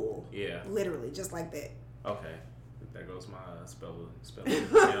 a bull. Yeah. Literally, just like that. Okay. there goes my spelling.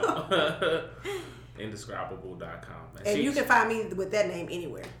 Indescribable.com. And you can find me with that name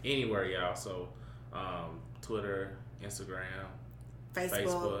anywhere. Anywhere, y'all. So, Twitter, Instagram,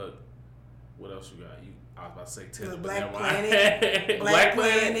 Facebook. What else you got? I was about to say Tinder. Black Planet,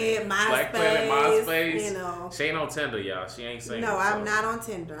 MySpace. You know, she ain't on Tinder, y'all. She ain't saying. No, I'm not on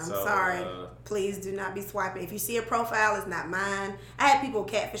Tinder. I'm sorry. Please do not be swiping. If you see a profile, it's not mine. I had people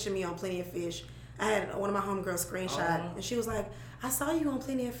catfishing me on Plenty of Fish. I had one of my homegirls screenshot, and she was like, "I saw you on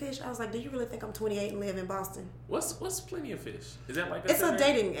Plenty of Fish." I was like, "Do you really think I'm 28 and live in Boston?" What's Plenty of Fish? Is that like it's a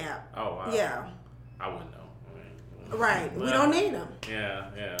dating app? Oh wow. Yeah. I wouldn't know. Right. We don't need them.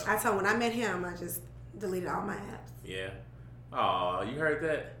 Yeah. I told when I met him, I just deleted all my apps. Yeah. Oh, you heard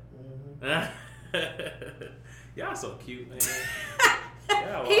that? Mm-hmm. Y'all so cute, man.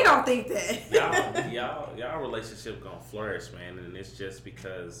 He don't think that. y'all relationship gonna flourish, man, and it's just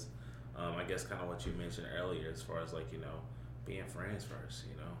because, I guess kind of what you mentioned earlier, as far as like, you know, being friends first,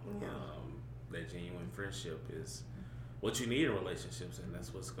 you know, that genuine friendship is what you need in relationships, and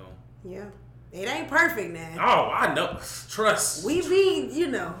that's what's going. Yeah. It ain't perfect now. Oh, I know. Trust. We be, you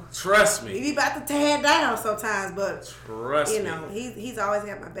know. Trust me. We be about to tear down sometimes, but trust me. You know, he's always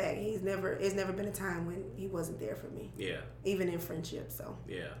got my back. It's never been a time when he wasn't there for me. Yeah. Even in friendship, so.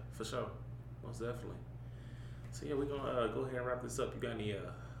 Yeah, for sure. Most definitely. So yeah, we're gonna go ahead and wrap this up. You got any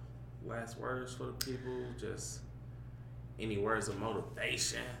last words for the people? Just any words of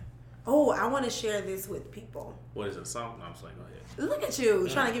motivation? Oh, I want to share this with people. What is it? Song? No, I'm just like, go ahead. Look at you,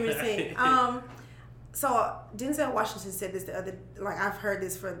 trying to give me the thing. So Denzel Washington said this the other, like I've heard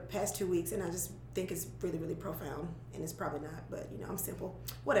this for the past 2 weeks, and I just think it's really, really profound, and it's probably not, but you know, I'm simple.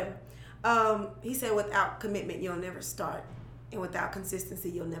 Whatever. He said, without commitment, you'll never start, and without consistency,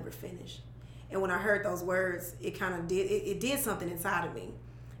 you'll never finish. And when I heard those words, it kind of did something inside of me,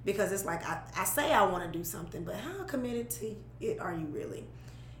 because it's like I say I want to do something, but how committed to it are you really?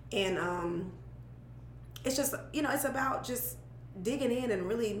 And it's just, you know, it's about just digging in and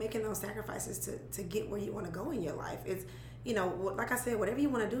really making those sacrifices to get where you want to go in your life. It's, you know, like I said, whatever you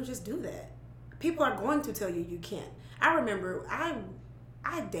want to do, just do that. People are going to tell you you can't. I remember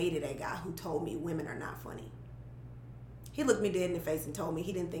I dated a guy who told me women are not funny. He looked me dead in the face and told me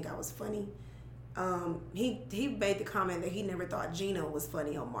he didn't think I was funny. He made the comment that he never thought Gina was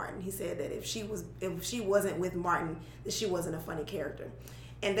funny on Martin. He said that if she wasn't with Martin, that she wasn't a funny character.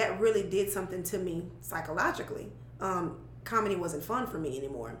 And that really did something to me psychologically. Comedy wasn't fun for me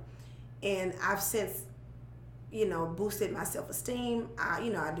anymore. And I've since, you know, boosted my self-esteem. I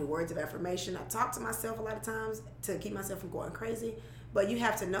do words of affirmation. I talk to myself a lot of times to keep myself from going crazy. But you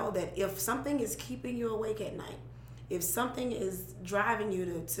have to know that if something is keeping you awake at night, if something is driving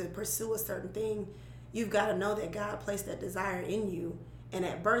you to pursue a certain thing, you've got to know that God placed that desire in you. And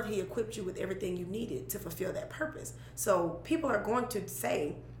at birth, he equipped you with everything you needed to fulfill that purpose. So people are going to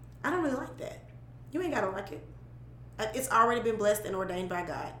say, I don't really like that. You ain't got to like it. It's already been blessed and ordained by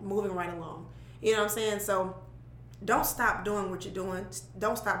God, moving right along. You know what I'm saying? So don't stop doing what you're doing.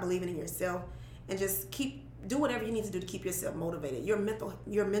 Don't stop believing in yourself, and just do whatever you need to do to keep yourself motivated. Your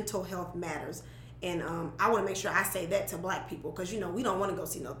mental health matters. And I want to make sure I say that to black people, because, you know, we don't want to go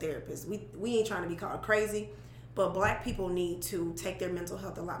see no therapist. We ain't trying to be called crazy. But black people need to take their mental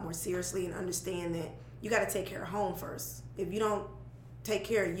health a lot more seriously and understand that you got to take care of home first. If you don't take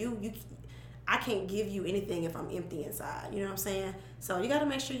care of you, I can't give you anything if I'm empty inside. You know what I'm saying? So you got to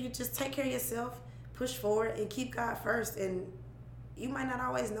make sure you just take care of yourself, push forward, and keep God first. And you might not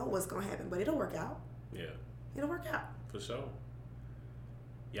always know what's going to happen, but it'll work out. Yeah. It'll work out. For sure.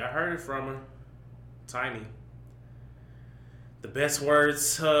 Y'all heard it from her. Tiny. The best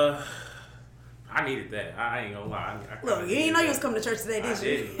words, I needed that. I ain't gonna lie. Look, you didn't know you was coming to church today, did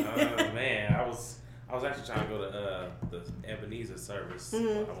you? I didn't. Man, I was actually trying to go to the Ebenezer service. Mm-hmm.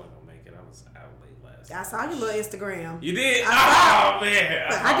 But I wasn't gonna make it. I was out late last night. I saw your little Instagram. You did? Oh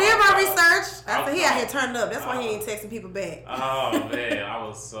man! I did my research. I said he out here turned up. That's why he ain't texting people back. Oh man, I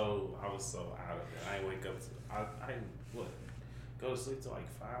was so out of it. I ain't wake up. I didn't go to sleep till like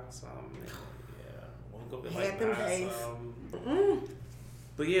 5 or something. Yeah, woke up at like 9 something.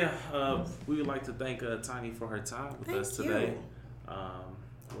 But yeah, we would like to thank Tiny for her time with us today. I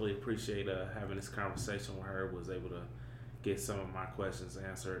really appreciate having this conversation with her. Was able to get some of my questions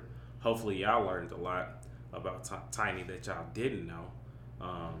answered. Hopefully y'all learned a lot about Tiny that y'all didn't know.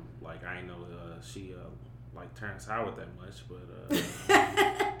 Like I didn't know she liked Terrence Howard that much, but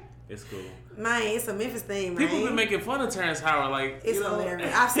it's cool. Man, it's a Memphis thing, man. People been making fun of Terrence Howard, like it's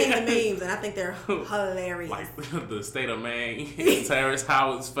hilarious. I've seen the memes and I think they're hilarious. Like the state of Maine, Terrence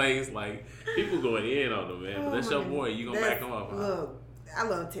Howard's face, like people going in on him, man. But that's your boy. You gonna back him up? Huh? Look, I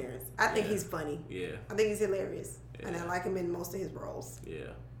love Terrence. I think he's funny. Yeah, I think he's hilarious. and I like him in most of his roles.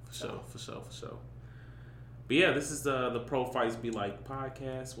 Yeah, for sure. But yeah, this is the Pro Fights Be Like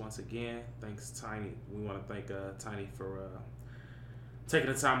podcast. Once again, thanks Tiny. We want to thank Tiny for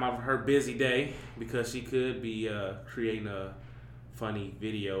taking the time out of her busy day, because she could be creating a funny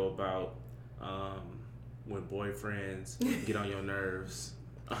video about when boyfriends get on your nerves.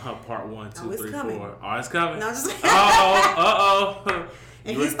 Part 1, 2, 3, 4. Oh, it's coming. No, just Uh-oh.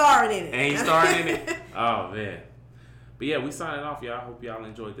 And he's starring in it. And he's starring in it. Oh, man. But yeah, we signing off, y'all. Hope y'all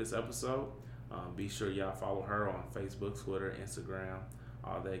enjoyed this episode. Be sure y'all follow her on Facebook, Twitter, Instagram,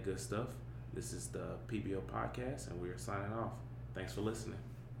 all that good stuff. This is the PBO Podcast, and we are signing off. Thanks for listening.